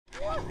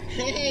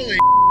Holy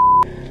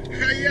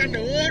are you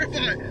underwater,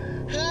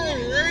 bud?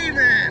 Holy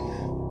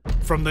man!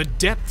 From the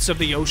depths of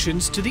the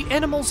oceans to the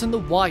animals in the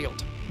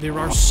wild, there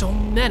are so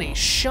many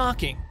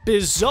shocking,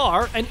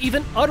 bizarre, and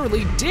even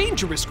utterly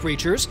dangerous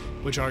creatures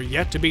which are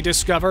yet to be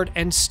discovered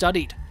and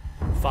studied.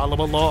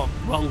 Follow along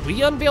while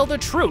we unveil the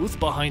truth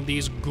behind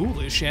these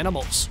ghoulish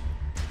animals.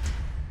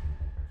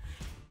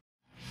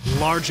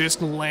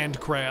 Largest land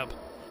crab.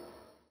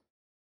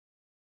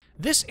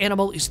 This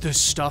animal is the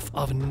stuff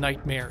of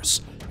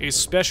nightmares,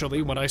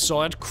 especially when I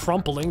saw it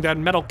crumpling that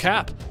metal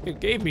cap. It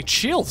gave me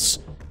chills.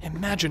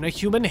 Imagine a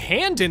human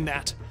hand in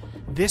that.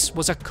 This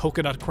was a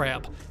coconut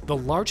crab, the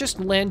largest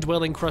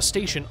land-dwelling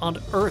crustacean on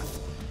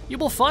Earth. You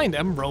will find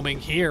them roaming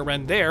here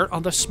and there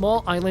on the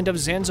small island of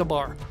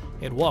Zanzibar.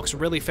 It walks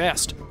really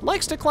fast,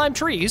 likes to climb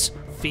trees,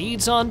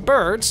 feeds on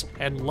birds,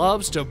 and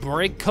loves to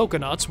break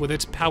coconuts with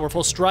its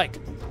powerful strike.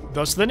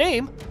 Thus the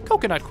name,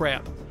 coconut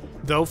crab.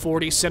 Though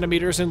 40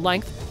 centimeters in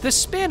length, the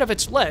span of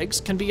its legs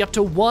can be up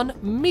to 1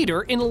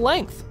 meter in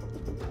length.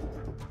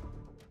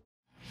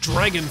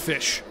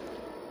 Dragonfish.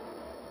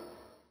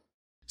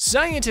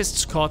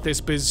 Scientists caught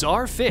this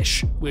bizarre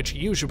fish, which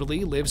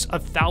usually lives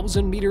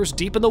 1,000 meters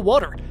deep in the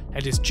water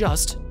and is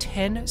just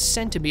 10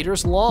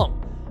 centimeters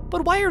long.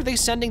 But why are they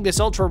sending this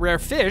ultra-rare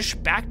fish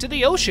back to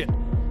the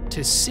ocean?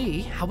 To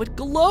see how it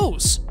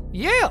glows.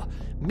 Yeah,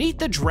 meet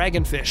the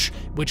dragonfish,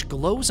 which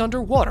glows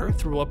underwater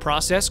through a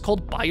process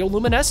called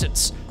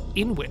bioluminescence,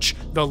 in which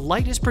the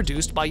light is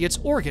produced by its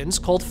organs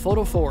called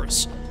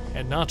photophores.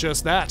 And not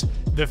just that,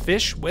 the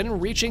fish, when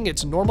reaching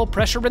its normal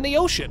pressure in the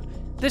ocean,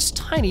 this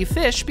tiny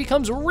fish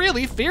becomes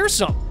really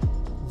fearsome.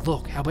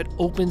 Look how it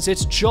opens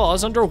its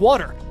jaws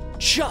underwater,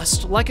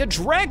 just like a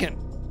dragon.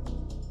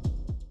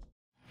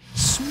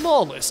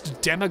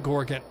 Smallest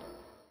demogorgon.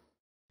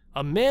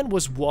 A man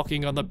was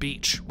walking on the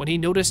beach when he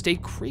noticed a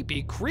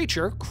creepy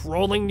creature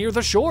crawling near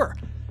the shore.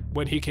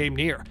 When he came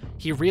near,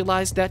 he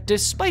realized that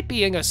despite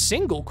being a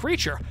single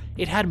creature,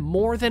 it had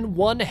more than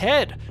one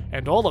head,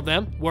 and all of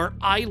them were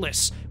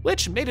eyeless,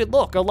 which made it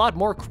look a lot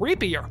more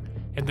creepier.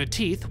 And the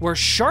teeth were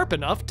sharp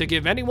enough to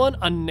give anyone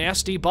a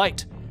nasty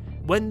bite.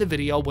 When the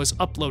video was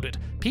uploaded,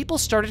 people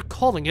started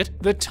calling it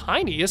the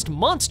tiniest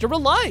monster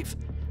alive.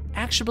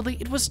 Actually,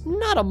 it was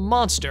not a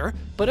monster,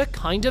 but a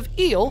kind of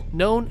eel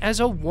known as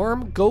a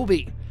worm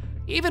goby.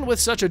 Even with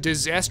such a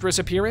disastrous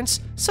appearance,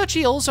 such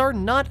eels are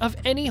not of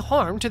any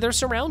harm to their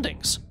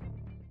surroundings.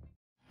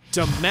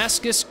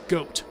 Damascus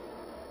goat.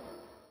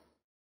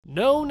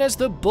 Known as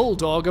the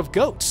bulldog of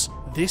goats,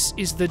 this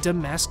is the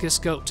Damascus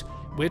goat,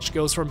 which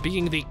goes from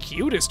being the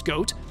cutest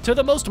goat to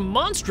the most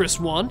monstrous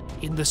one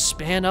in the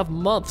span of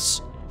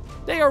months.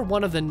 They are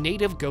one of the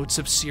native goats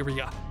of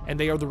Syria, and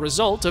they are the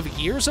result of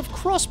years of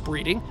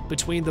crossbreeding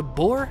between the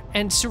boar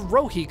and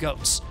Sirohi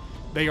goats.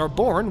 They are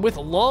born with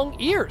long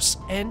ears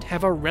and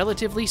have a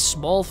relatively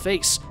small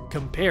face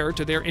compared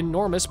to their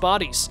enormous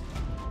bodies.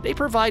 They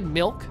provide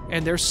milk,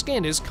 and their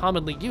skin is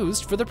commonly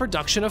used for the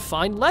production of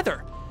fine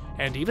leather.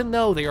 And even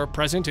though they are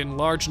present in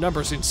large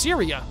numbers in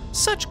Syria,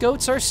 such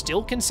goats are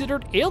still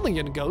considered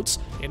alien goats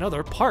in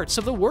other parts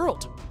of the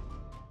world.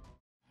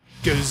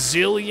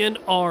 Gazillion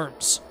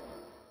arms.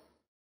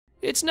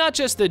 It's not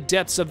just the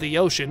depths of the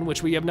ocean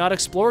which we have not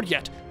explored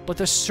yet, but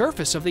the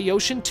surface of the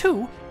ocean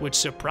too, which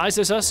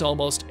surprises us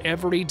almost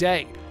every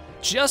day.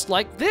 Just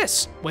like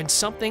this, when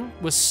something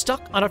was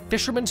stuck on a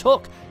fisherman's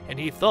hook and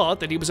he thought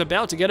that he was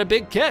about to get a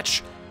big catch.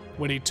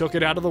 When he took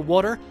it out of the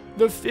water,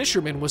 the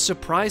fisherman was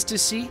surprised to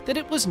see that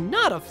it was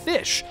not a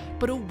fish,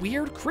 but a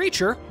weird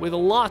creature with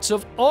lots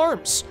of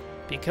arms.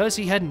 Because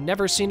he had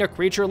never seen a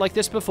creature like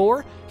this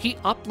before, he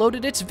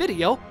uploaded its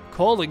video,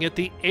 calling it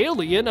the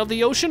alien of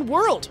the ocean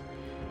world.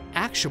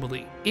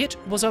 Actually, it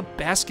was a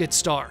basket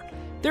star.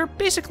 They're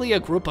basically a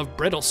group of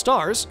brittle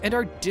stars and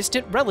are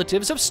distant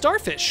relatives of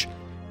starfish.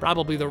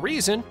 Probably the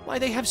reason why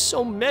they have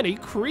so many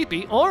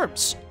creepy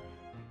arms.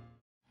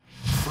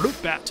 Fruit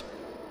bat.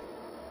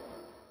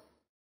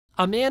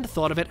 A man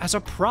thought of it as a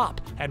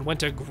prop and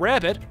went to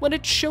grab it when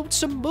it showed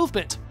some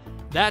movement.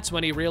 That's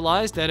when he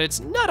realized that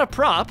it's not a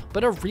prop,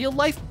 but a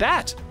real-life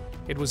bat.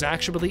 It was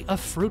actually a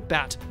fruit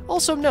bat,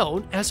 also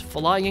known as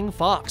flying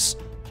fox,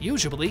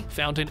 usually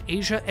found in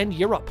Asia and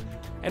Europe.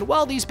 And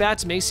while these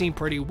bats may seem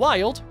pretty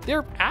wild,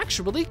 they're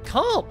actually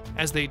calm,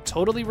 as they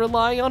totally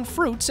rely on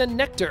fruits and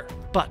nectar.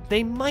 But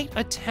they might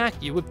attack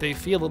you if they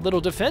feel a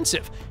little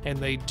defensive, and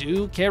they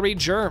do carry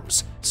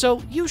germs,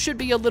 so you should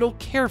be a little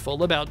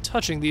careful about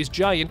touching these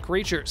giant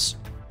creatures.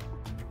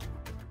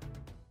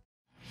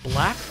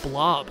 Black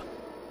blob.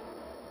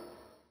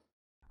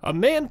 A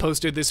man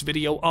posted this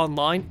video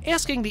online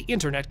asking the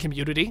internet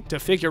community to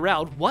figure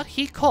out what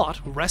he caught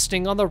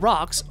resting on the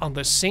rocks on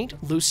the St.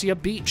 Lucia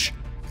beach.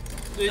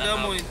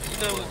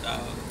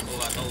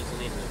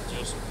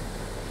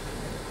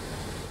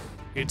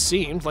 It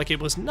seemed like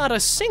it was not a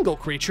single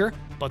creature,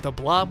 but the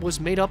blob was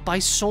made up by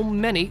so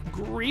many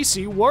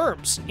greasy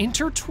worms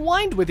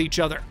intertwined with each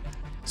other.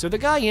 So the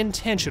guy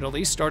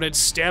intentionally started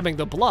stabbing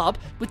the blob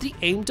with the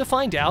aim to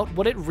find out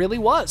what it really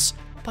was,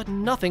 but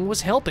nothing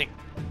was helping.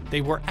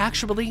 They were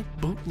actually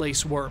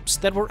bootlace worms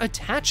that were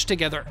attached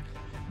together.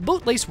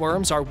 Bootlace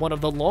worms are one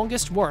of the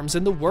longest worms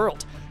in the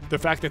world. The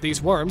fact that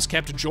these worms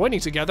kept joining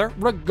together,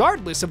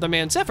 regardless of the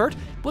man's effort,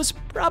 was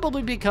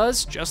probably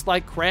because, just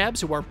like crabs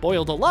who are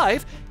boiled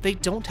alive, they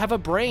don't have a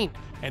brain,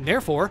 and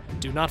therefore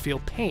do not feel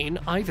pain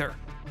either.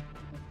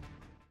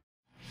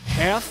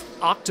 Half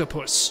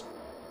octopus.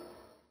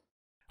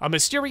 A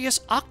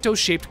mysterious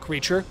octo-shaped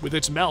creature with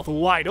its mouth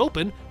wide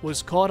open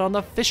was caught on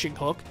the fishing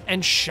hook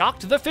and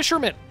shocked the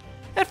fisherman.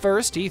 At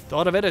first, he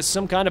thought of it as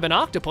some kind of an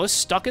octopus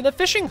stuck in the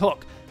fishing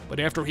hook,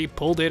 but after he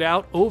pulled it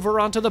out over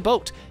onto the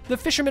boat, the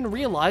fisherman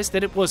realized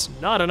that it was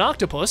not an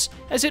octopus,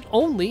 as it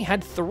only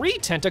had 3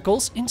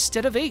 tentacles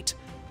instead of 8.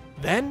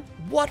 Then,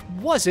 what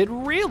was it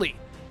really?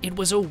 It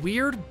was a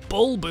weird,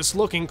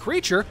 bulbous-looking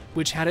creature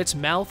which had its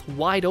mouth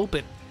wide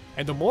open,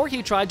 and the more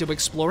he tried to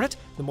explore it,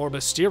 the more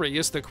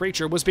mysterious the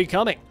creature was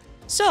becoming.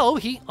 So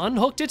he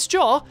unhooked its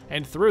jaw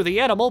and threw the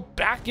animal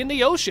back in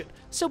the ocean,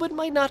 so it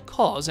might not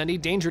cause any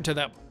danger to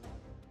them.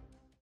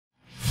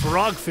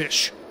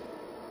 Frogfish.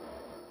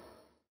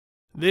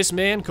 This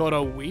man caught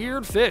a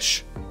weird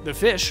fish, the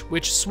fish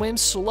which swims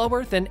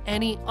slower than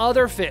any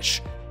other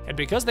fish. And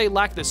because they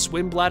lack the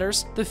swim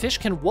bladders, the fish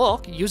can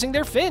walk using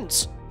their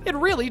fins. It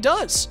really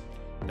does.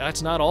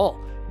 That's not all.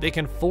 They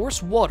can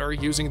force water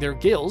using their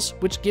gills,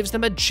 which gives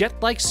them a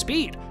jet-like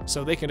speed,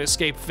 so they can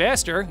escape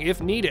faster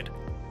if needed.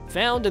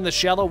 Found in the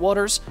shallow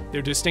waters,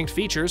 their distinct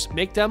features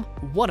make them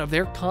one of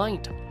their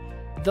kind.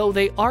 Though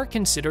they are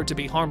considered to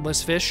be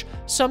harmless fish,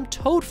 some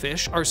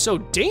toadfish are so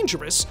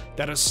dangerous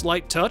that a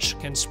slight touch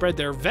can spread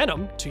their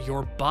venom to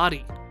your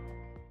body.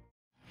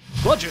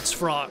 Budget's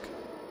frog.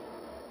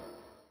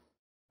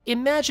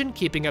 Imagine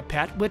keeping a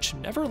pet which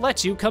never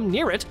lets you come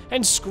near it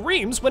and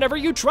screams whenever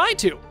you try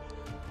to.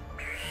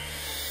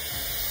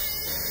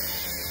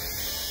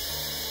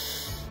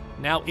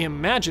 Now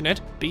imagine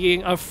it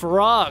being a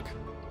frog.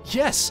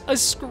 Yes, a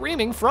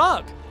screaming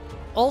frog.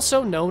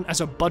 Also known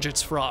as a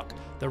budget's frog.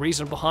 The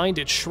reason behind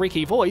its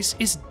shrieky voice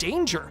is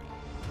danger.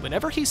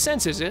 Whenever he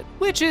senses it,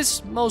 which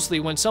is mostly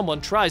when someone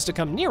tries to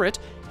come near it,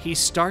 he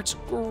starts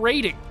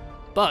grating.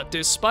 But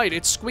despite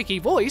its squeaky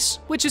voice,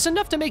 which is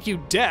enough to make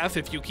you deaf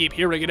if you keep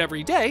hearing it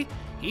every day,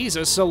 he's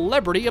a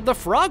celebrity of the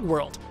frog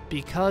world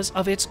because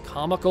of its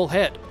comical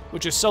head,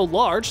 which is so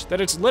large that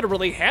it's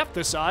literally half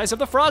the size of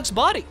the frog's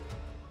body.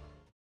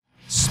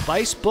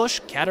 Spice bush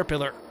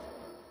caterpillar.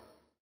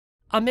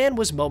 A man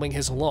was mowing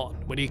his lawn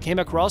when he came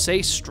across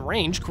a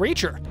strange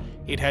creature.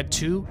 It had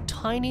 2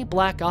 tiny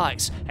black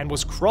eyes and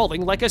was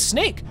crawling like a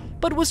snake,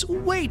 but was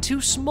way too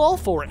small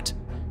for it.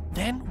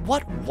 Then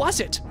what was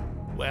it?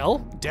 Well,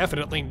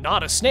 definitely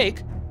not a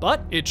snake,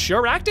 but it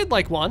sure acted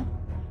like one.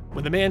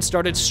 When the man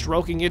started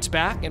stroking its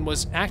back and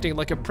was acting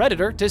like a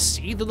predator to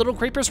see the little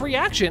creature's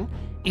reaction,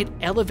 it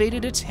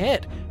elevated its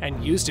head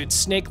and used its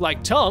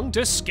snake-like tongue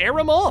to scare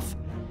him off.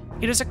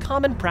 It is a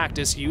common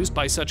practice used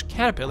by such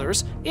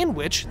caterpillars in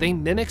which they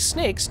mimic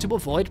snakes to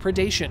avoid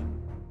predation.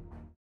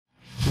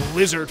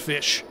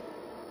 Lizardfish.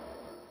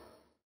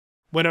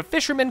 When a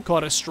fisherman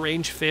caught a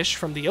strange fish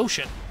from the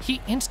ocean, he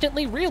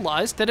instantly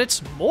realized that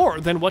it's more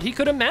than what he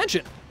could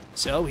imagine.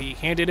 So he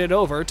handed it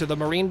over to the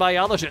marine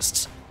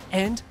biologists.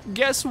 And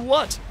guess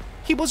what?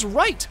 He was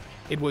right.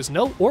 It was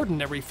no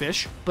ordinary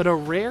fish, but a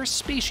rare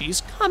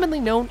species commonly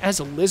known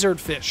as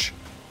lizardfish.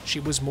 She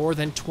was more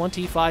than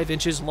 25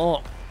 inches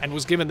long and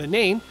was given the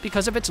name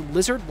because of its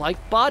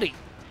lizard-like body.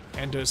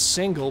 And a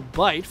single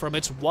bite from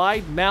its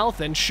wide mouth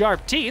and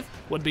sharp teeth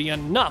would be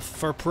enough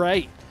for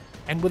prey.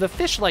 And with a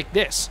fish like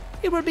this,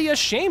 it would be a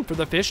shame for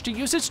the fish to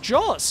use its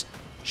jaws.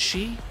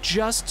 She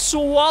just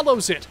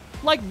swallows it,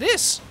 like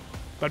this.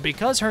 But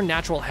because her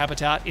natural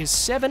habitat is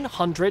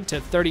 700 to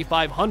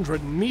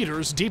 3,500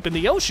 meters deep in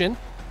the ocean,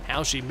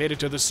 how she made it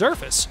to the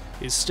surface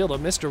is still a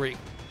mystery.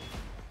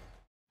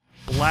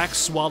 Black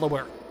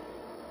swallower.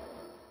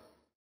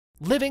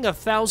 Living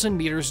 1,000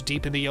 meters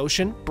deep in the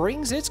ocean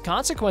brings its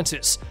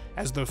consequences,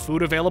 as the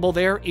food available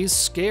there is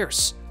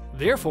scarce.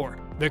 Therefore,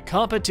 the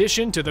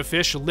competition to the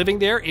fish living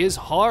there is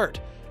hard.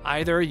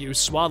 Either you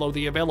swallow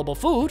the available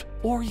food,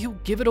 or you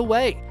give it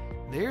away.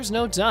 There's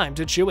no time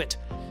to chew it.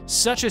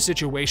 Such a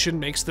situation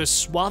makes the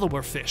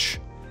swallower fish.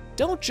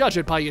 Don't judge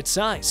it by its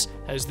size,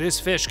 as this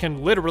fish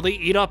can literally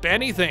eat up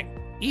anything,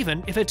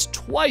 even if it's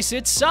twice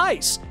its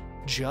size.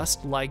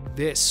 Just like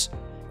this.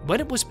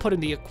 When it was put in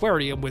the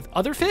aquarium with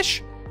other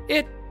fish,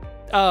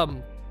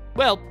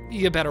 well,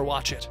 you better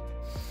watch it.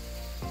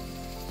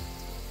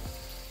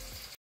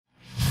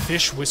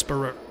 Fish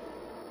whisperer.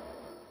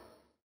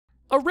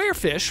 A rare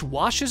fish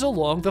washes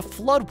along the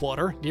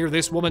floodwater near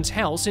this woman's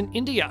house in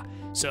India,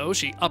 so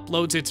she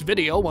uploads its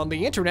video on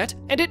the internet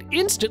and it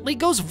instantly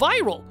goes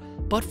viral.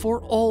 But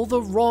for all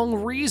the wrong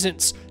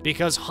reasons,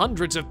 because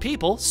hundreds of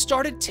people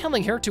started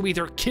telling her to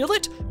either kill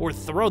it or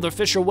throw the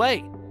fish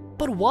away.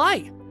 But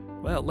why?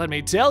 Well, let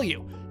me tell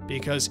you.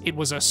 Because it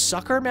was a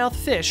sucker-mouth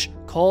fish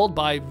called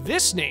by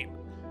this name,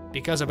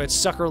 because of its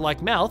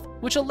sucker-like mouth,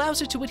 which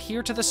allows it to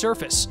adhere to the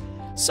surface.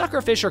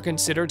 Suckerfish are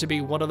considered to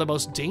be one of the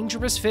most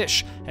dangerous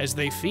fish, as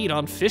they feed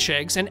on fish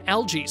eggs and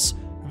algae,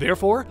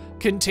 therefore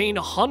contain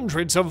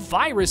hundreds of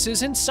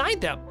viruses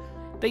inside them.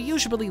 They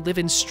usually live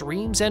in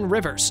streams and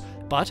rivers,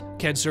 but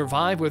can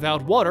survive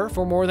without water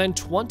for more than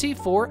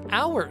 24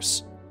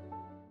 hours.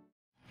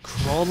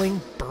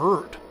 Crawling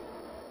bird.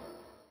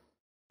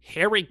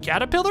 Hairy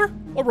caterpillar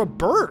or a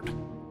bird?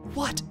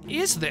 What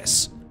is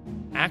this?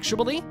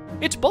 Actually,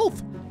 it's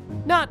both.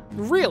 Not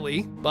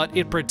really, but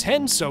it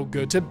pretends so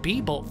good to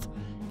be both.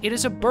 It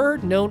is a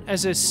bird known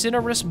as a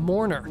cinereous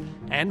mourner,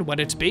 and when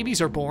its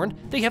babies are born,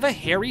 they have a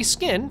hairy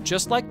skin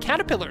just like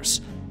caterpillars.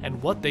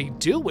 And what they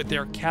do with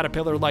their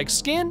caterpillar-like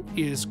skin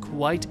is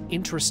quite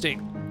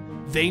interesting.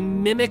 They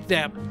mimic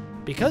them.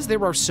 Because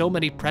there are so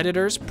many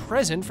predators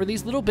present for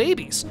these little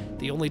babies,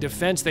 the only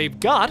defense they've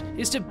got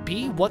is to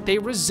be what they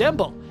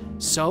resemble.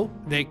 So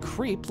they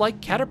creep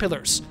like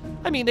caterpillars.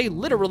 I mean, they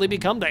literally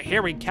become the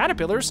hairy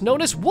caterpillars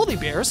known as woolly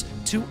bears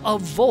to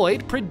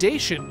avoid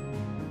predation.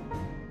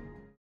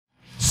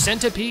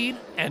 Centipede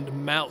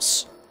and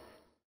mouse.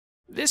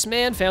 This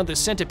man found the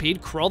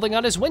centipede crawling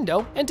on his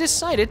window and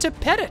decided to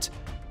pet it.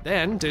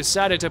 Then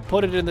decided to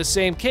put it in the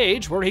same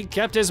cage where he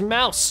kept his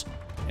mouse.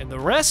 And the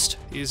rest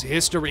is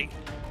history.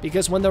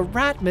 Because when the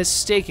rat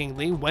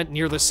mistakenly went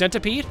near the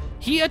centipede,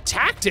 he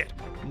attacked it.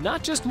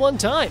 Not just one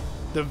time.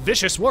 The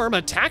vicious worm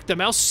attacked the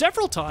mouse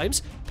several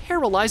times,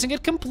 paralyzing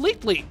it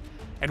completely.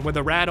 And when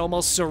the rat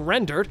almost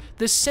surrendered,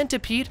 the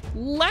centipede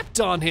leapt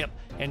on him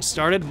and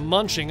started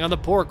munching on the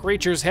poor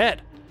creature's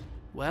head.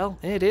 Well,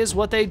 it is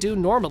what they do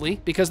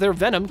normally because their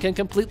venom can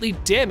completely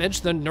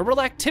damage the neural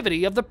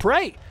activity of the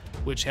prey,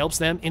 which helps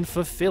them in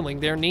fulfilling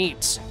their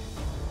needs.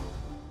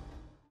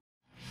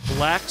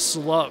 Black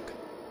slug.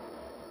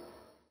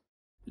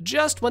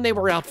 Just when they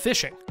were out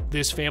fishing,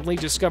 this family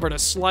discovered a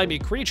slimy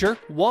creature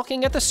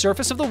walking at the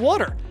surface of the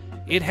water.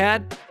 It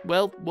had,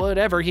 well,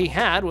 whatever he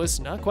had was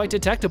not quite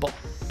detectable.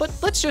 But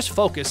let's just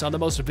focus on the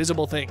most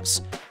visible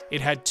things.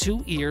 It had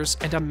 2 ears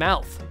and a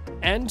mouth.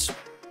 And,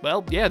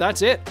 well, yeah,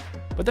 that's it.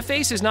 But the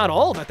face is not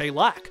all that they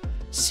lack.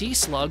 Sea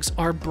slugs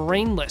are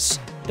brainless.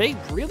 They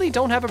really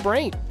don't have a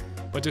brain.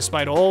 But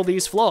despite all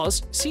these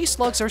flaws, sea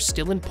slugs are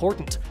still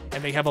important,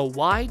 and they have a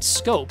wide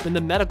scope in the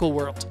medical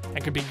world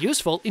and can be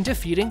useful in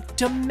defeating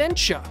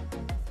dementia.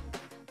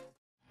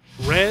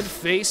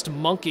 Red-faced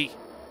monkey.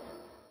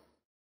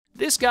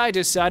 This guy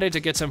decided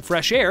to get some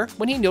fresh air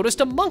when he noticed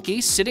a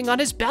monkey sitting on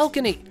his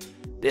balcony.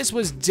 This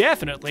was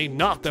definitely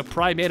not the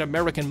primate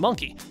American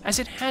monkey, as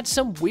it had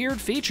some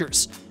weird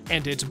features,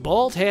 and its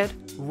bald head,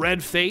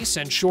 red face,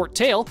 and short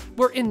tail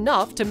were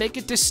enough to make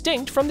it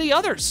distinct from the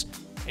others.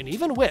 And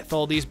even with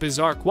all these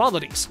bizarre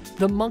qualities,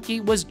 the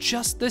monkey was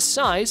just the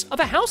size of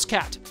a house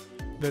cat.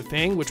 The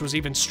thing which was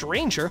even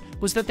stranger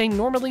was that they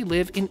normally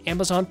live in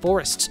Amazon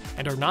forests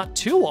and are not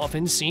too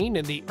often seen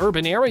in the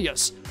urban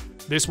areas.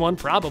 This one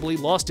probably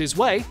lost his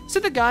way, so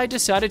the guy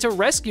decided to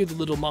rescue the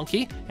little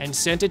monkey and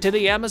sent it to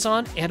the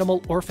Amazon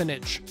Animal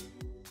Orphanage.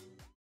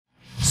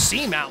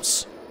 Sea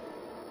mouse.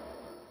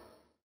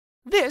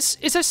 This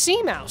is a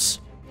sea mouse.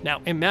 Now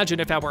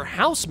imagine if our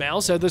house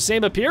mouse had the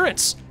same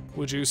appearance.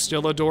 Would you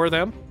still adore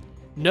them?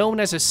 Known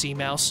as a sea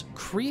mouse,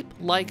 creep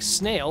like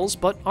snails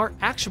but are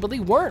actually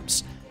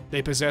worms.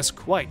 They possess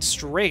quite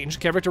strange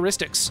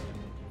characteristics.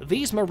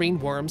 These marine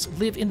worms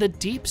live in the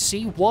deep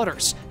sea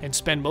waters and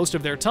spend most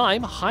of their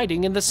time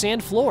hiding in the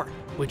sand floor,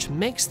 which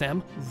makes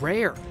them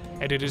rare,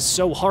 and it is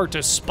so hard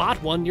to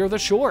spot one near the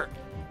shore.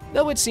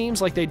 Though it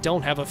seems like they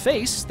don't have a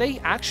face, they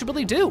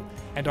actually do,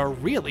 and are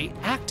really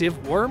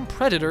active worm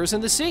predators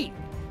in the sea.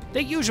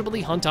 They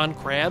usually hunt on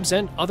crabs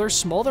and other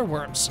smaller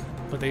worms,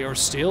 but they are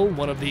still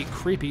one of the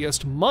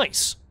creepiest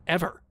mice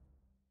ever.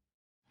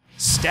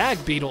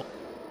 Stag beetle.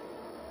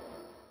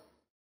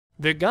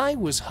 The guy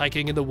was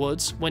hiking in the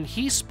woods when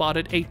he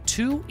spotted a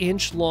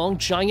 2-inch long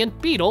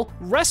giant beetle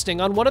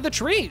resting on one of the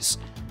trees,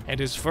 and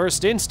his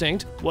first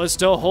instinct was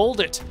to hold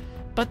it.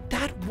 But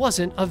that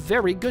wasn't a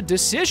very good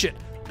decision,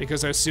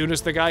 because as soon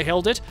as the guy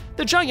held it,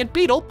 the giant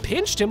beetle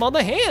pinched him on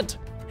the hand.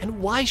 And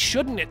why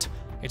shouldn't it?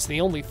 It's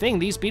the only thing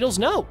these beetles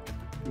know.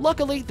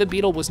 Luckily, the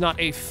beetle was not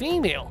a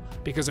female,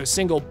 because a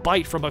single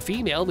bite from a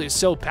female is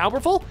so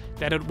powerful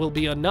that it will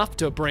be enough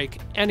to break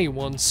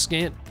anyone's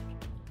skin.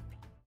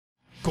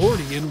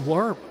 Gordian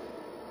worm.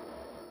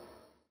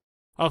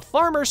 A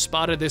farmer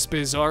spotted this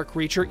bizarre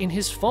creature in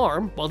his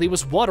farm while he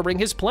was watering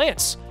his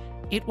plants.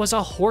 It was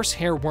a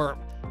horsehair worm,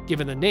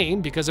 given the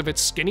name because of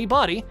its skinny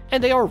body,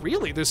 and they are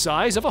really the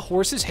size of a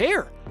horse's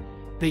hair.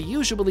 They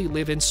usually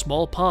live in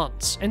small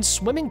ponds and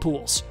swimming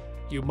pools.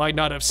 You might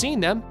not have seen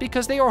them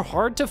because they are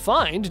hard to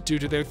find due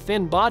to their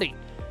thin body,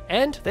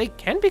 and they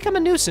can become a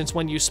nuisance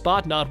when you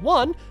spot not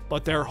one,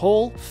 but their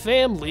whole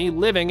family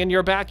living in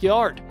your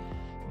backyard.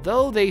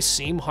 Though they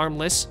seem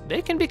harmless,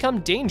 they can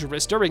become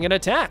dangerous during an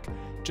attack,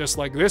 just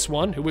like this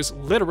one who was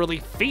literally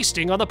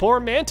feasting on the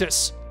poor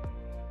mantis.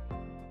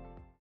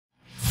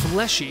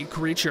 Fleshy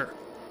creature.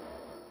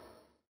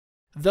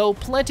 Though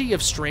plenty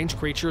of strange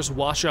creatures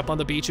wash up on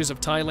the beaches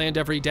of Thailand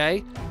every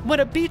day,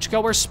 when a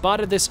beachgoer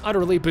spotted this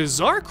utterly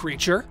bizarre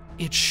creature,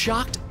 it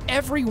shocked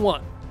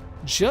everyone.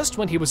 Just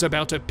when he was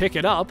about to pick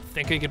it up,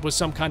 thinking it was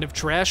some kind of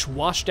trash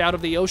washed out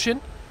of the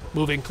ocean,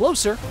 moving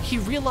closer, he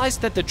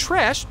realized that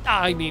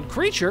the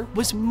creature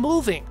was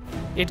moving.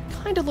 It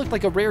kinda looked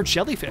like a rare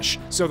jellyfish,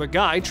 so the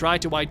guy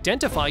tried to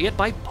identify it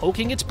by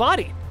poking its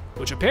body,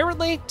 which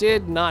apparently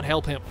did not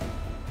help him.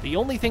 The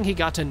only thing he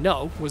got to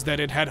know was that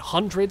it had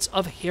hundreds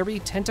of hairy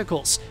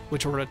tentacles,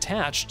 which were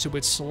attached to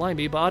its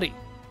slimy body.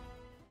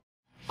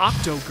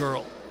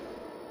 Octogirl.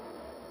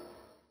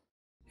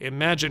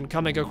 Imagine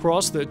coming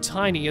across the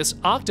tiniest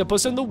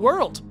octopus in the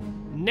world.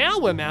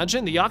 Now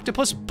imagine the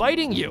octopus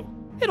biting you.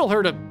 It'll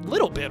hurt a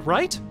little bit,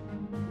 right?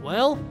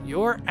 Well,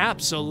 you're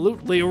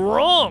absolutely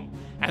wrong,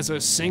 as a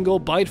single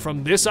bite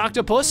from this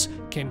octopus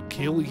can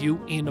kill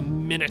you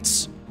in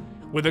minutes.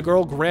 When the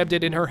girl grabbed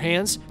it in her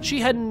hands, she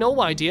had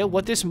no idea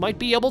what this might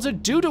be able to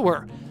do to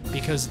her,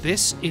 because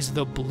this is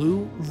the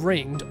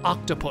blue-ringed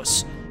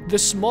octopus, the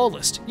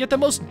smallest yet the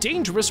most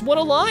dangerous one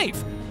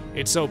alive.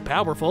 It's so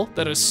powerful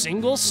that a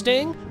single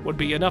sting would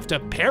be enough to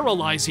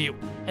paralyze you,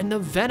 and the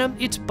venom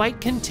its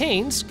bite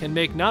contains can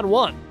make not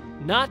one,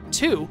 not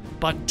two,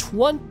 but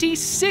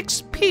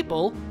 26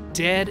 people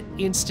dead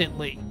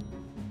instantly.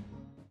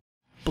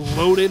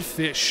 Bloated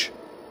fish.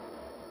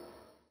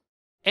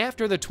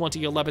 After the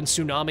 2011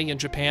 tsunami in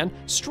Japan,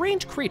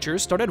 strange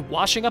creatures started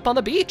washing up on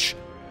the beach,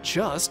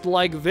 just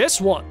like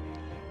this one.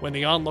 When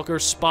the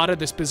onlookers spotted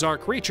this bizarre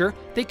creature,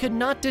 they could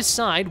not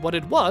decide what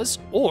it was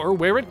or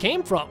where it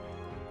came from.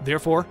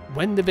 Therefore,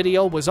 when the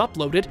video was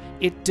uploaded,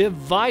 it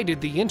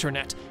divided the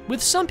internet,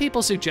 with some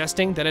people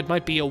suggesting that it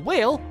might be a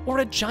whale or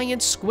a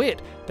giant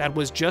squid that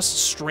was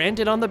just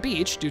stranded on the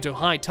beach due to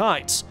high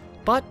tides.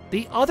 But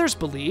the others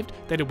believed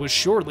that it was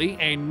surely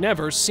a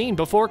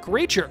never-seen-before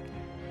creature.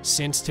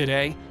 Since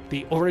today,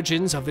 the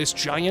origins of this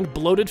giant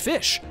bloated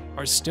fish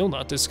are still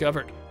not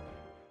discovered.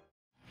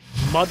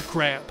 Mud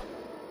crab.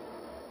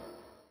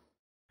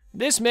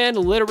 This man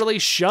literally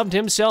shoved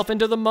himself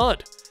into the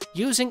mud.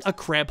 Using a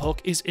crab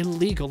hook is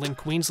illegal in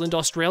Queensland,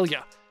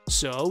 Australia,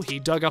 so he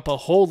dug up a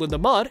hole in the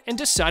mud and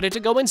decided to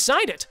go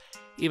inside it.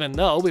 Even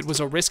though it was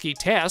a risky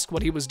task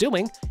what he was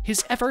doing,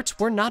 his efforts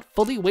were not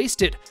fully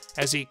wasted,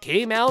 as he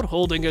came out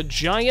holding a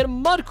giant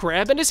mud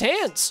crab in his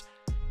hands.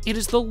 It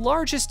is the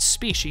largest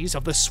species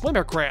of the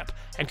swimmer crab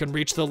and can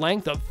reach the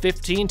length of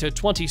 15 to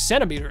 20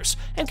 centimeters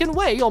and can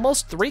weigh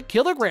almost 3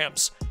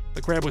 kilograms.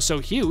 The crab was so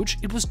huge,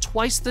 it was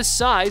twice the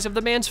size of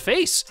the man's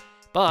face.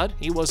 But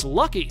he was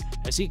lucky,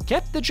 as he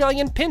kept the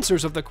giant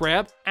pincers of the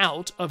crab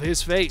out of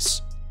his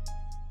face.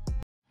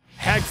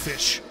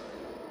 Hagfish.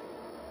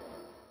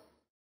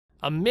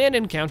 A man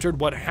encountered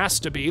what has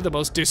to be the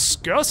most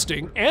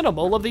disgusting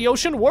animal of the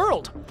ocean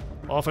world.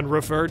 Often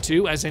referred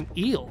to as an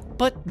eel,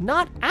 but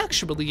not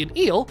actually an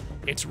eel,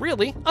 it's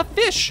really a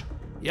fish.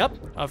 Yep,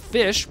 a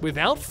fish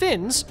without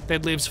fins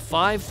that lives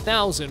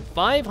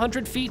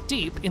 5,500 feet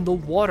deep in the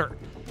water.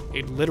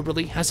 It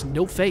literally has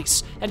no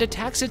face and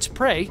attacks its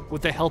prey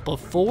with the help of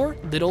 4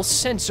 little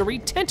sensory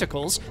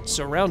tentacles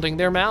surrounding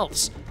their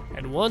mouths.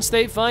 And once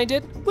they find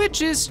it,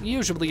 which is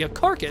usually a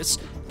carcass,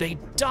 they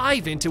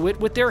dive into it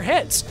with their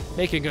heads,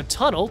 making a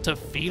tunnel to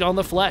feed on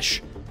the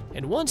flesh.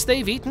 And once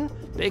they've eaten,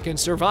 they can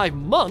survive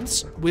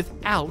months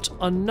without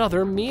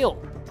another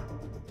meal.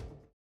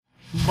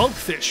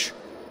 Monkfish.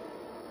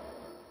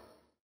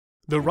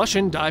 The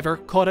Russian diver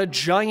caught a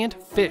giant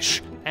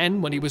fish,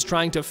 and when he was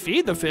trying to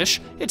feed the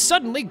fish, it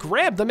suddenly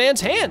grabbed the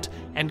man's hand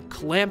and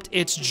clamped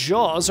its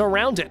jaws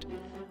around it.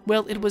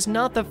 Well, it was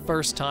not the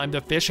first time the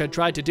fish had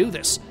tried to do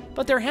this,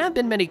 but there have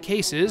been many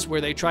cases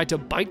where they tried to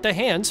bite the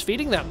hands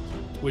feeding them,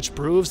 which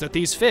proves that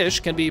these fish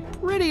can be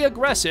pretty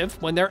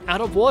aggressive when they're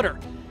out of water,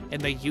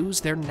 and they use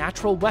their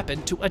natural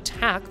weapon to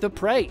attack the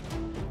prey.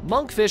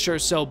 Monkfish are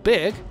so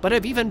big, but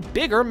have even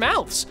bigger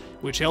mouths,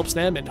 which helps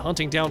them in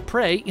hunting down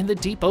prey in the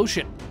deep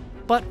ocean.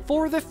 But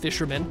for the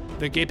fishermen,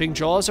 the gaping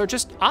jaws are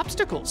just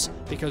obstacles,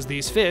 because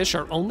these fish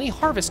are only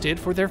harvested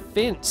for their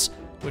fins,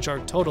 which are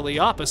totally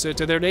opposite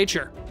to their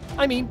nature.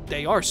 I mean,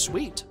 they are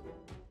sweet.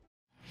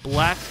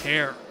 Black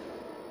hair.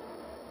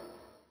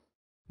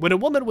 When a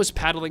woman was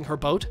paddling her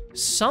boat,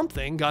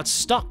 something got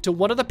stuck to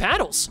one of the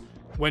paddles.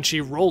 When she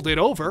rolled it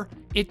over,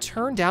 it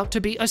turned out to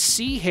be a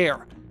sea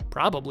hare,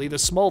 probably the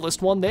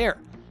smallest one there.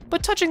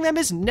 But touching them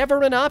is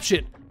never an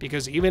option,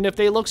 because even if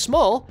they look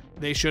small,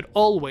 they should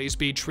always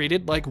be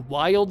treated like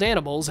wild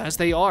animals as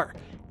they are,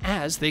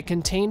 as they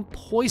contain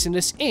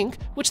poisonous ink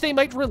which they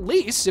might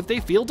release if they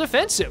feel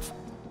defensive.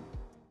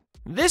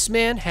 This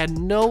man had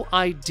no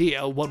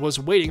idea what was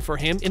waiting for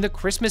him in the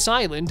Christmas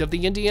Island of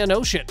the Indian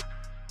Ocean.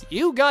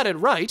 You got it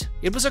right,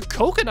 it was a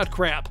coconut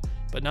crab,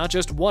 but not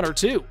just one or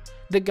two.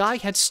 The guy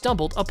had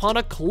stumbled upon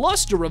a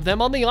cluster of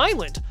them on the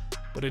island.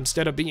 But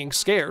instead of being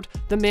scared,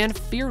 the man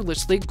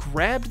fearlessly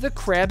grabbed the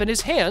crab in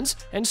his hands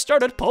and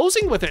started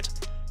posing with it.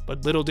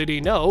 But little did he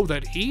know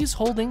that he's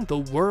holding the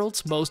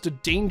world's most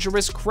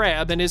dangerous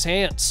crab in his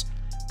hands.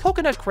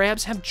 Coconut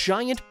crabs have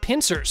giant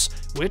pincers,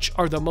 which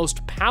are the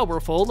most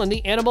powerful in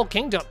the animal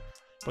kingdom.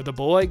 But the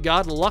boy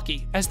got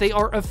lucky, as they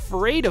are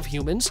afraid of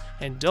humans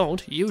and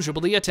don't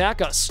usually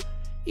attack us.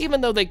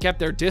 Even though they kept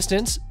their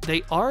distance,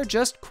 they are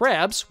just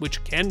crabs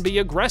which can be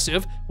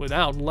aggressive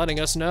without letting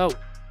us know.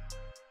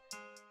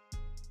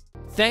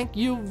 Thank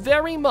you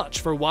very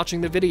much for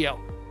watching the video.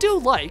 Do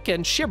like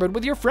and share it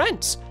with your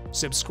friends.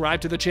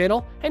 Subscribe to the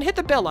channel and hit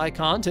the bell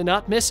icon to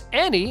not miss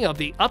any of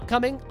the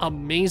upcoming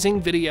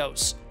amazing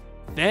videos.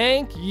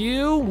 Thank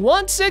you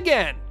once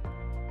again